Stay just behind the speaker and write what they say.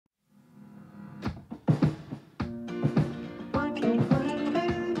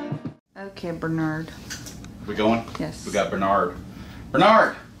Okay, Bernard. We going? Yes. We got Bernard.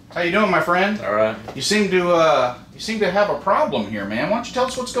 Bernard, how you doing, my friend? All right. You seem to have a problem here, man. Why don't you tell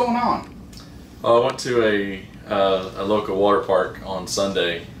us what's going on? Well, I went to a local water park on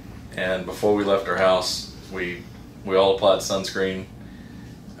Sunday, and before we left our house, we all applied sunscreen.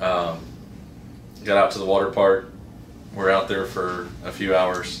 Got out to the water park. We're out there for a few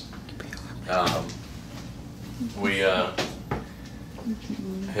hours. We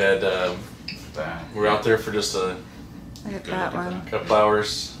were out there for just a I got that one. couple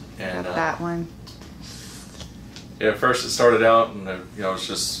hours, and Got that one. yeah, at first it started out, and it was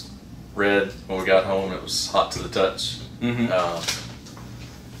just red. When we got home, it was hot to the touch. Mm-hmm.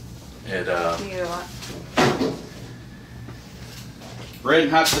 Red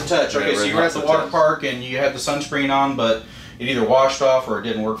and hot to the touch. Okay, Yeah, so red you were and at hot the to the water touch. park and you had the sunscreen on, but it either washed off or it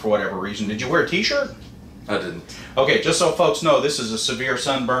didn't work for whatever reason. Did you wear a t-shirt? I didn't. Okay, just so folks know, this is a severe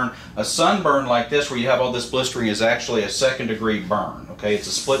sunburn. A sunburn like this, where you have all this blistering, is actually a second-degree burn. Okay, it's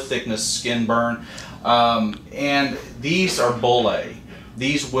a split-thickness skin burn, and these are bullae.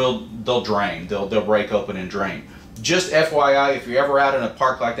 They'll drain. They'll break open and drain. Just FYI, if you're ever out in a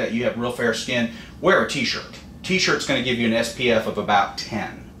park like that, you have real fair skin, wear a t-shirt. T-shirt's going to give you an SPF of about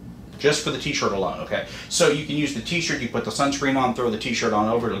 10. Just for the t-shirt alone, okay? So you can use the t-shirt, you put the sunscreen on, throw the t-shirt on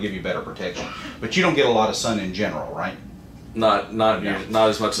over, it'll give you better protection. But you don't get a lot of sun in general, right? Not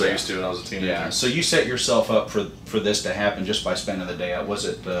as much as I used to when I was a teenager. Yeah, so you set yourself up for this to happen just by spending the day out. Was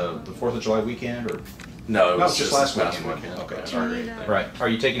it the 4th of July weekend? Or No, it was just last past weekend. Okay, Do you sorry. need a- Right. Are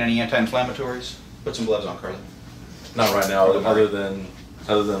you taking any anti-inflammatories? Put some gloves on, Carly. Not right now, other than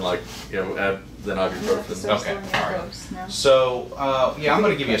like than ibuprofen. Okay, all right. So, yeah, I'm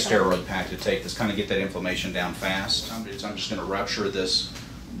going to give you a steroid pack to take this, kind of get that inflammation down fast. I'm just going to rupture this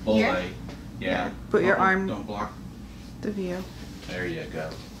bullae. Here? Yeah. Put your arm- Don't block. The view. There you go.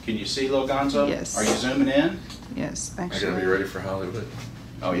 Can you see, little Gonzo? Yes. Are you zooming in? Yes, I actually. gotta be ready for Hollywood.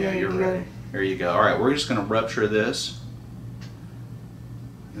 Oh, yeah, Yeah, you're you ready. gotta- There you go. All right, we're just going to rupture this.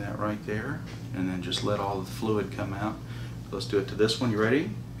 That right there. And then just let all the fluid come out. Let's do it to this one. You ready?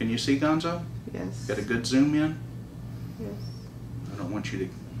 Can you see, Gonzo? Yes. Got a good zoom in? Yes. I don't want you to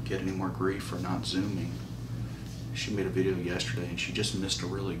get any more grief for not zooming. She made a video yesterday and she just missed a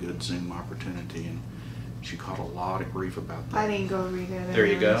really good zoom opportunity and she caught a lot of grief about that. I didn't go read it. There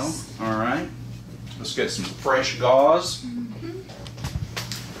you go. All right. Let's get some fresh gauze.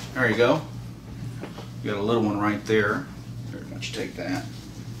 There you go. You got a little one right there. Very much take that.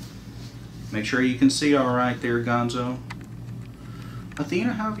 Make sure you can see all right there, Gonzo.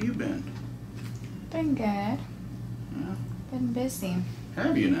 Athena, how have you been? Been good. Yeah. Been busy.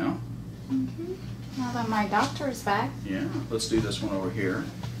 Have you now? Now that my doctor's back. Yeah. Let's do this one over here.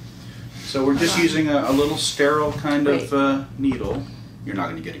 So we're just using a little sterile kind of needle. You're not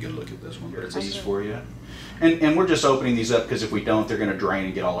going to get a good look at this one, but this is for you. And we're just opening these up because if we don't, they're going to drain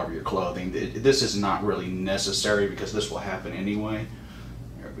and get all over your clothing. This is not really necessary because this will happen anyway.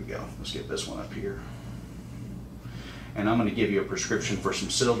 There we go. Let's get this one up here. And I'm going to give you a prescription for some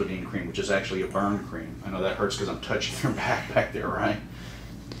Silvadene cream, which is actually a burn cream. I know that hurts because I'm touching your back there, right?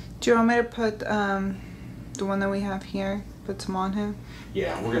 Do you want me to put the one that we have here? Put some on him?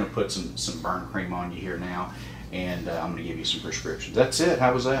 Yeah, we're going to put some burn cream on you here now, and I'm going to give you some prescriptions. That's it.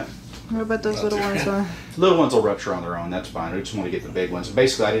 How was that? What about those little ones? Little ones will rupture on their own. That's fine. I just want to get the big ones.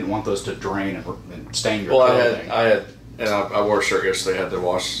 Basically, I didn't want those to drain and stain your Well, clothing. I wore a shirt yesterday. I had to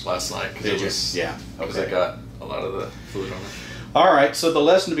wash last night. Did you? Yeah. Because Okay. I got a lot of the fluid on it. All right. So the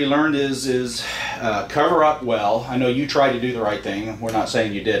lesson to be learned is cover up well. I know you tried to do the right thing. We're not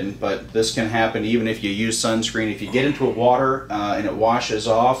saying you didn't, but this can happen even if you use sunscreen. If you get into water and it washes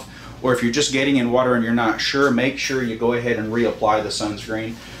off, or if you're just getting in water and you're not sure, make sure you go ahead and reapply the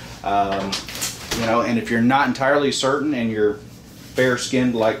sunscreen. And if you're not entirely certain and you're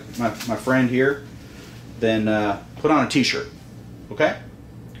fair-skinned like my friend here, then put on a t-shirt. Okay?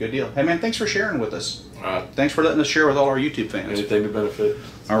 Good deal. Hey man, thanks for sharing with us. Thanks for letting us share with all our YouTube fans. Anything to benefit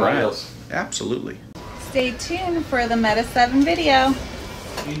All right. somebody else. Absolutely. Stay tuned for the Meta 7 video.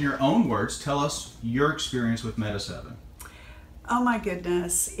 In your own words, tell us your experience with Meta 7. Oh my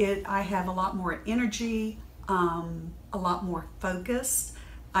goodness, I have a lot more energy, a lot more focus.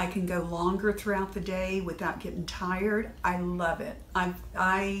 I can go longer throughout the day without getting tired. I love it.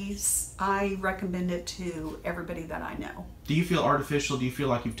 I recommend it to everybody that I know. Do you feel artificial? Do you feel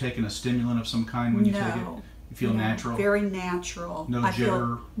like you've taken a stimulant of some kind when you take it? You feel natural? Very natural. No I jitter,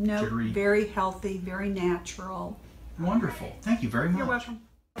 feel, no, jittery? very healthy, very natural. Wonderful. Thank you very much. You're welcome.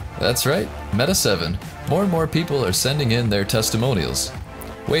 That's right, Meta 7. More and more people are sending in their testimonials.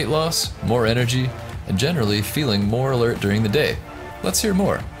 Weight loss, more energy, and generally feeling more alert during the day. Let's hear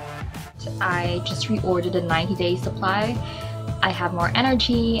more. I just reordered a 90-day supply. I have more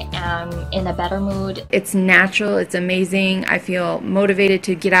energy, am in a better mood. It's natural, it's amazing. I feel motivated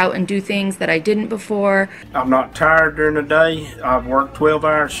to get out and do things that I didn't before. I'm not tired during the day. I've worked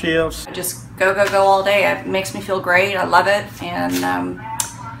 12-hour shifts. I just go all day. It makes me feel great. I love it, and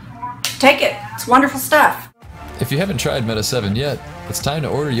take it. It's wonderful stuff. If you haven't tried Meta 7 yet, it's time to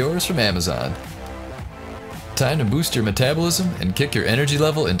order yours from Amazon. Time to boost your metabolism and kick your energy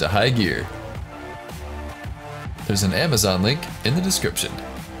level into high gear. There's an Amazon link in the description.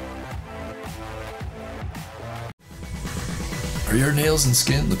 Are your nails and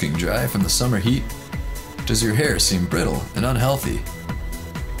skin looking dry from the summer heat? Does your hair seem brittle and unhealthy?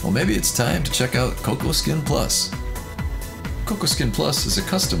 Well, maybe it's time to check out Cocoa Skin Plus. Cocoa Skin Plus is a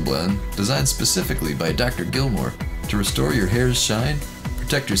custom blend designed specifically by Dr. Gilmore to restore your hair's shine,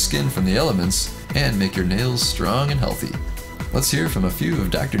 protect your skin from the elements, and make your nails strong and healthy. Let's hear from a few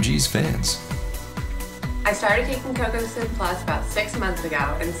of Dr. G's fans. I started taking Cocoa Skin Plus about 6 months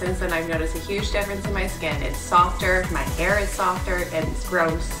ago, and since then I've noticed a huge difference in my skin. It's softer, my hair is softer, and it's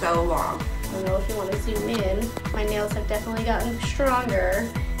grown so long. I don't know if you want to zoom in. My nails have definitely gotten stronger,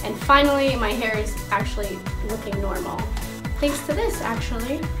 and finally my hair is actually looking normal. Thanks to this,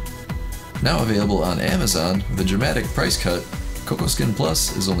 actually. Now available on Amazon with a dramatic price cut, Cocoa Skin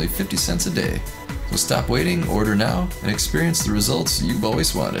Plus is only 50 cents a day. So stop waiting, order now, and experience the results you've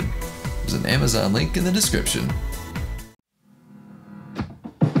always wanted. There's an Amazon link in the description.